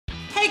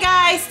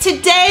Guys,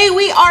 today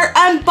we are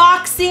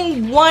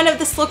unboxing one of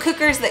the slow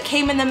cookers that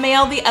came in the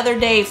mail the other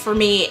day for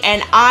me,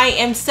 and I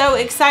am so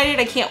excited.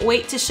 I can't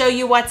wait to show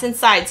you what's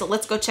inside, so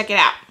let's go check it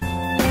out.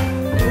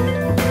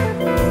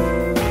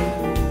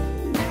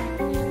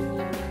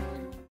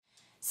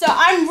 So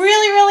I'm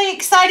really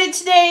excited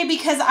today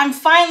because I'm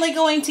finally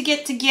going to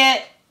get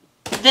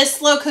this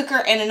slow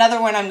cooker and another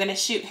one I'm going to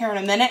shoot here in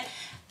a minute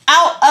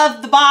out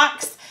of the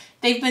box.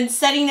 They've been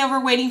sitting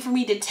over waiting for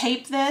me to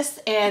tape this,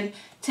 and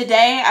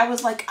today I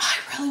was like, I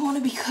really want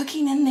to be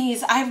cooking in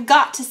these. I've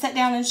got to sit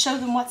down and show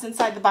them what's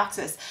inside the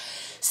boxes.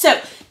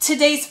 So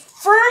today's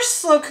first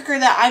slow cooker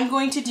that I'm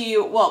going to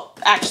do, well,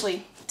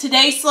 actually,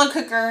 today's slow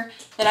cooker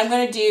that I'm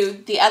going to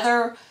do, the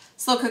other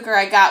slow cooker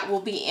I got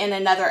will be in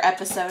another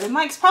episode. And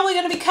Mike's probably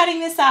going to be cutting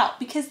this out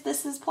because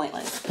this is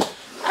pointless.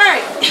 All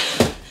right.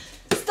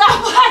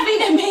 Stop laughing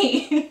at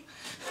me.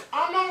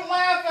 I'm not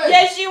laughing.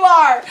 Yes, you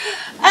are.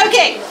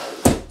 Okay.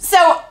 So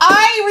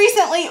I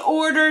recently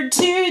ordered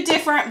 2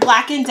 different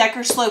Black &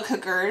 Decker slow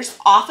cookers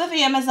off of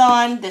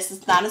Amazon. This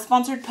is not a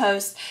sponsored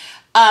post.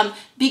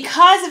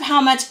 Because of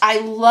how much I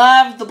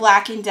love the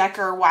Black &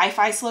 Decker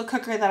Wi-Fi slow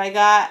cooker that I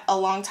got a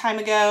long time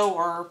ago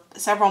or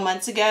several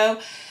months ago,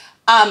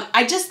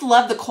 I just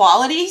love the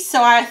quality.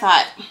 So I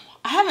thought,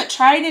 I haven't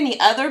tried any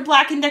other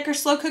Black & Decker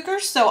slow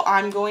cookers, so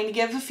I'm going to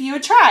give a few a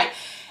try.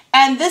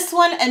 And this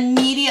one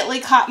immediately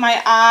caught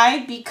my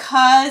eye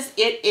because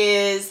it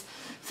is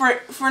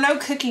for no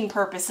cooking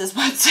purposes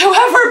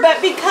whatsoever,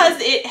 but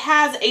because it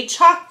has a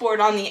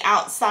chalkboard on the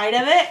outside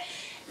of it.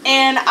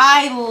 And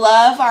I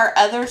love our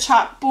other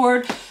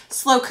chalkboard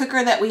slow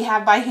cooker that we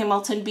have by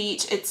Hamilton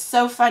Beach. It's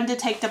so fun to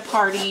take to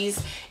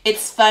parties.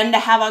 It's fun to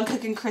have on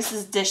Cooking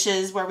Chris's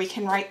dishes where we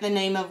can write the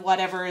name of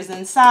whatever is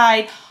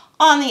inside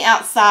on the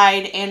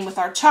outside, and with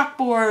our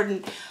chalkboard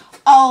and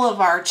all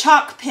of our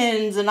chalk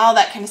pins and all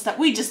that kind of stuff.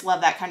 We just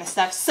love that kind of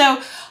stuff.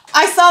 So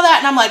I saw that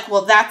and I'm like,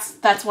 well,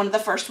 that's one of the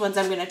first ones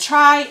I'm going to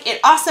try. It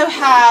also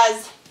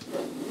has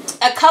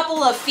a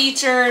couple of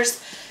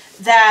features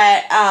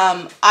that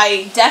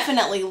I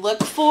definitely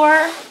look for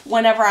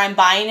whenever I'm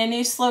buying a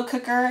new slow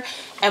cooker.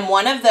 And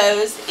one of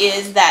those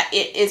is that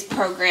it is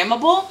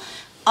programmable.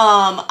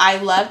 I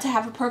love to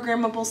have a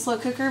programmable slow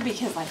cooker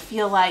because I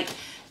feel like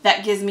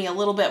that gives me a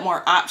little bit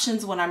more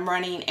options when I'm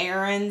running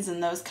errands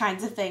and those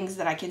kinds of things,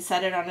 that I can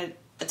set it on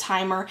a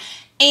timer.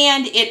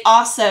 And it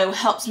also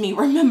helps me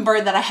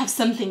remember that I have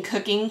something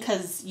cooking,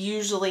 because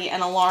usually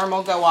an alarm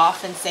will go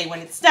off and say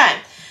when it's done.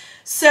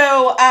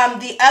 So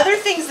the other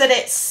things that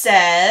it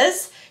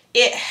says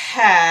it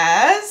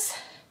has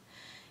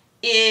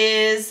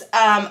is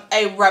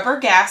a rubber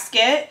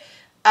gasket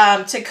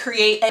to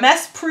create a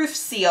mess-proof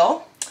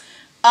seal.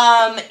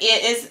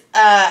 It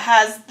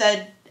has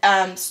the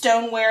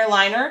stoneware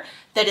liner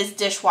that is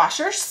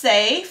dishwasher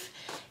safe,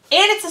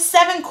 and it's a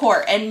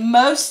 7-quart, and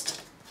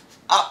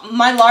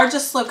my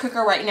largest slow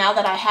cooker right now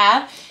that I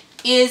have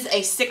is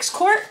a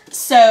 6-quart,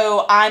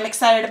 so I'm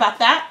excited about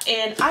that.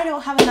 And I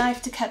don't have a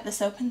knife to cut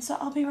this open, so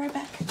I'll be right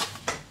back.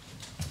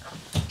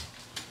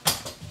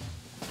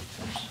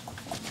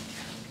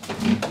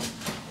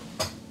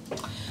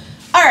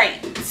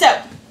 Alright,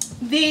 so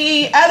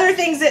the other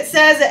things it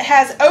says, it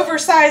has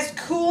oversized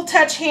cool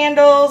touch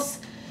handles,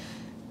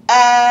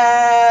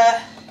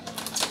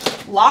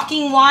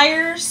 locking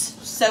wires,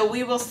 so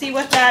we will see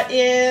what that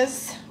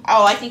is.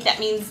 Oh, I think that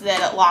means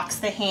that it locks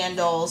the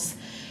handles.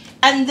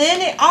 And then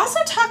it also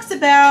talks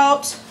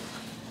about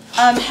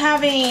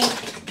having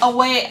a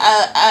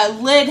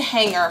lid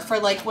hanger for,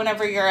 like,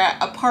 whenever you're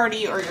at a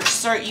party or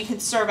you can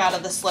serve out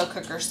of the slow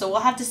cooker. So we'll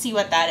have to see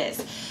what that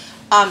is.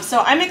 So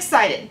I'm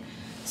excited.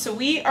 So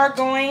we are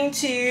going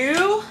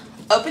to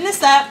open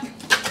this up,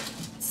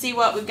 see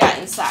what we've got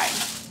inside.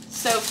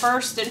 So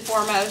first and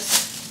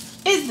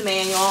foremost is the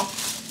manual.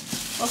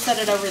 We'll set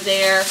it over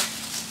there.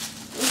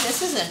 Ooh,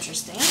 this is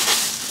interesting.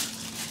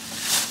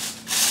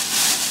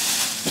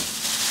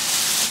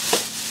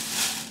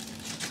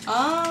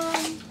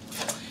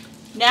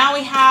 Now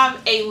we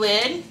have a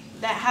lid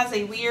that has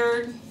a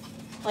weird,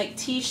 like,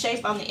 T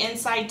shape on the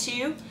inside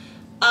too.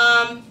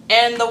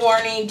 And the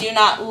warning, do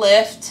not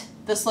lift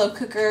the slow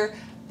cooker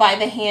by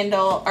the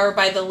handle or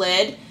by the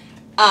lid.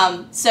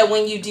 So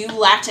when you do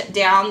latch it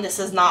down, this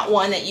is not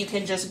one that you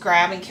can just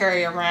grab and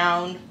carry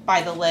around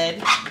by the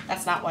lid.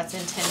 That's not what's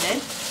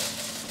intended.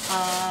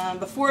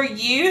 Before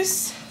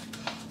use,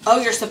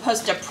 you're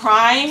supposed to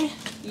prime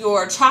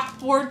your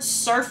chalkboard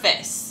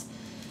surface.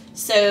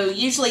 So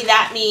usually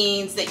that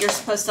means that you're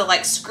supposed to,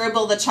 like,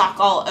 scribble the chalk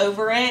all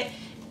over it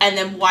and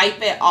then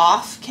wipe it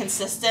off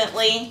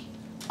consistently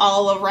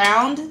all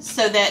around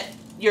so that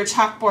your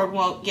chalkboard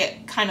won't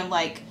get kind of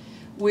like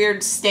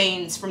weird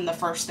stains from the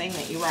first thing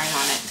that you write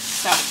on it.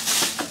 So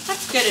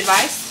that's good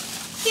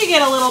advice. You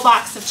get a little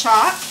box of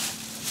chalk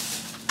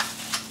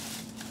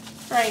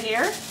right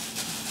here,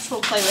 which we'll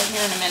play with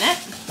here in a minute.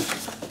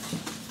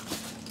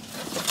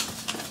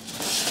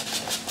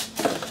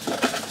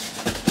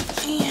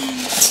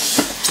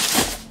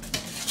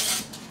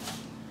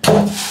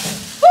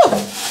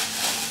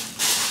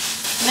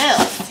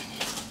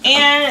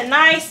 And a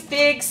nice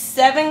big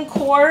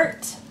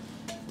 7-quart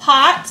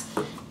pot.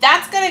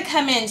 That's going to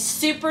come in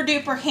super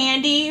duper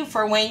handy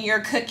for when you're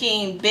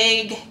cooking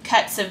big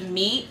cuts of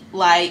meat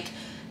like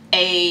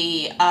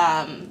a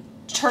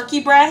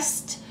turkey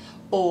breast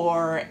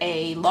or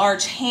a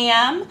large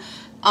ham.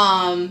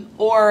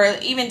 Or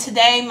even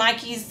today,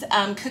 Mikey's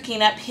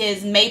cooking up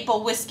his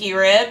maple whiskey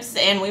ribs,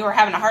 and we were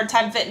having a hard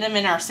time fitting them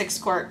in our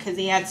 6-quart because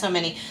he had so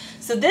many.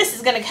 So this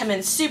is going to come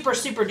in super,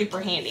 super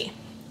duper handy.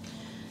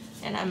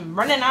 And I'm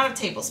running out of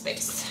table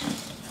space.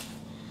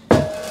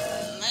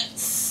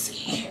 Let's see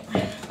here.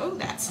 Oh,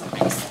 that's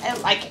nice. I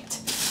like it.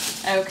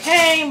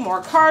 Okay,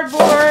 more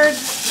cardboard.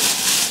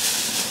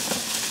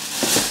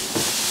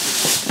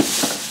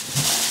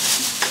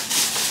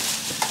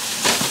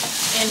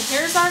 And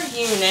here's our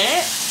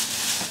unit.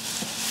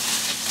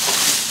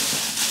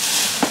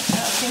 I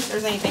don't think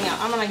there's anything else.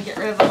 I'm going to get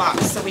rid of the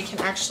box so we can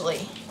actually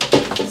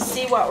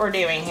see what we're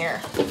doing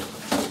here.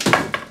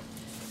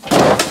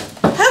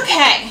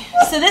 Okay,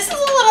 so this is a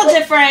little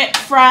different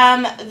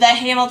from the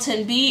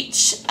Hamilton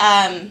Beach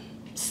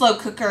slow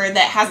cooker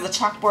that has the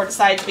chalkboard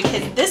sides,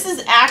 because this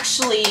is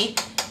actually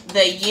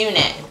the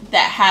unit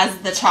that has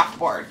the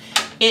chalkboard.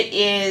 It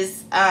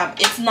is,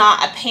 it's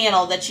not a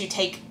panel that you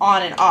take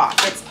on and off.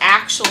 It's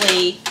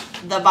actually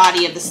the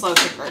body of the slow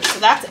cooker. So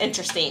that's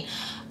interesting.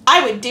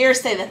 I would dare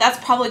say that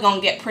that's probably going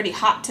to get pretty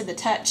hot to the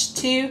touch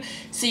too.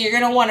 So you're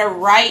going to want to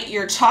write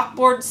your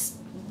chalkboards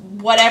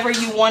whatever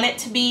you want it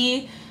to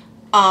be,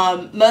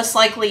 most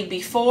likely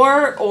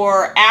before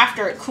or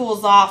after it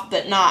cools off,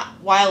 but not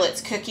while it's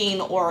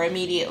cooking or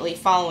immediately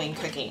following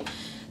cooking.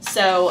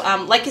 So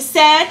like I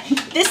said,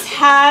 this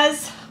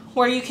has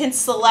where you can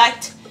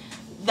select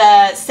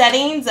the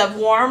settings of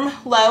warm,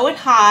 low, and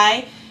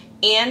high,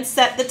 and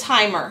set the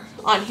timer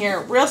on here.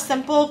 Real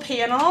simple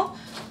panel.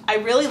 I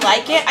really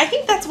like it. I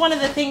think that's one of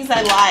the things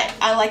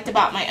I liked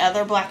about my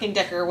other Black &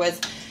 Decker was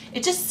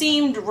it just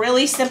seemed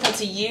really simple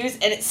to use,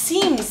 and it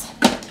seems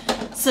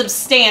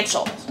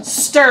substantial,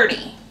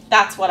 sturdy.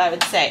 That's what I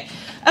would say.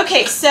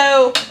 Okay,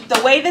 so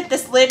the way that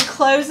this lid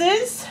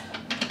closes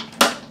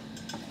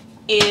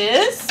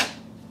is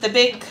the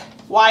big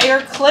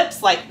wire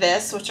clips like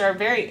this, which are a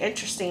very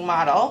interesting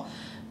model.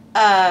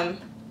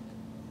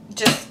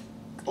 Just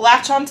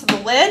latch onto the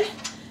lid,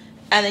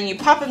 and then you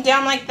pop them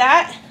down like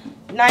that,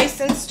 nice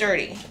and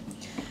sturdy.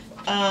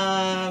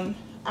 I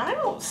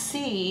don't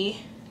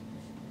see,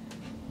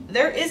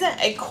 there isn't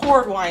a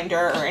cord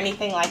winder or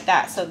anything like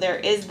that, so there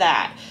is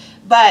that.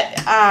 But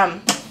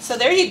so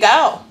there you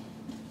go,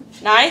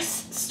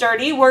 nice,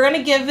 sturdy. We're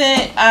gonna give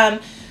it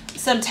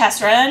some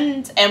test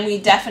runs, and we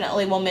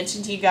definitely will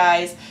mention to you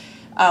guys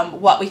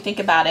what we think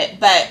about it.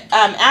 But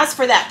as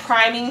for that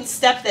priming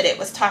step that it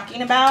was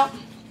talking about,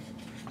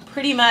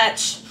 pretty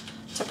much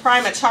to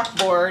prime a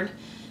chalkboard,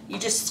 you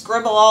just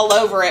scribble all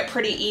over it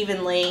pretty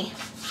evenly,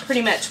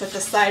 pretty much with the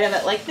side of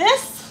it like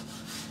this,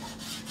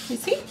 you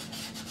see?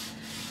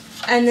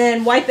 And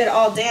then wipe it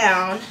all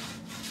down,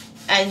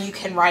 and you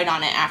can write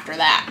on it after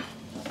that.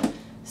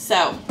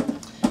 So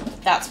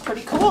that's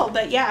pretty cool.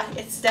 But yeah,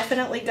 it's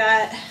definitely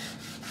got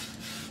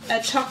a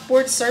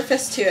chalkboard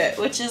surface to it,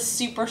 which is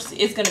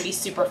going to be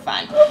super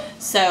fun.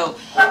 So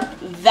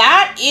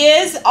that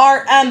is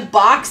our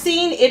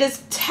unboxing. It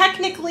is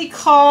technically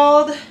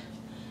called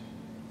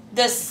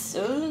this,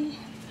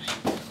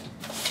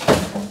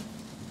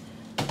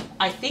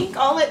 I think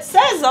all it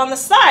says on the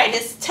side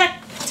is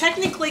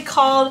technically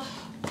called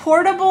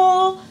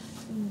Portable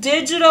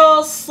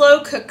Digital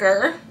Slow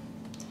Cooker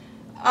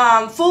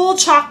Full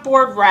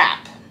Chalkboard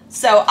Wrap.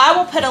 So I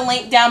will put a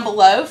link down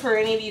below for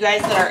any of you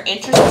guys that are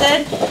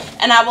interested,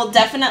 and I will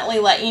definitely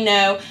let you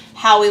know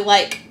how we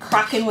like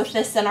crocking with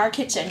this in our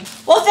kitchen.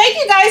 Well, thank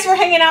you guys for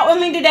hanging out with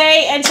me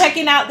today and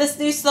checking out this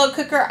new slow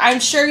cooker. I'm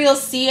sure you'll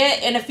see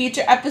it in a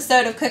future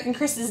episode of Cooking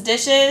Chris's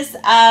Dishes.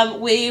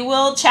 We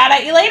will chat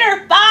at you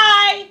later.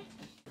 Bye!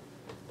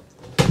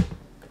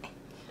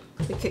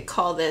 We could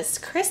call this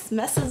Chris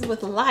Messes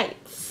with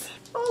Lights.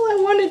 All I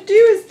want to do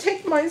is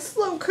take my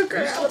slow cooker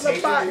out of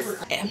the box.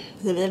 Okay.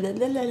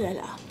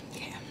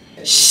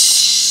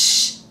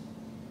 Shh.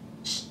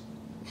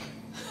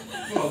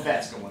 Well,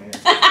 that's going in.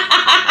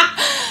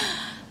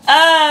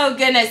 Oh,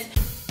 goodness.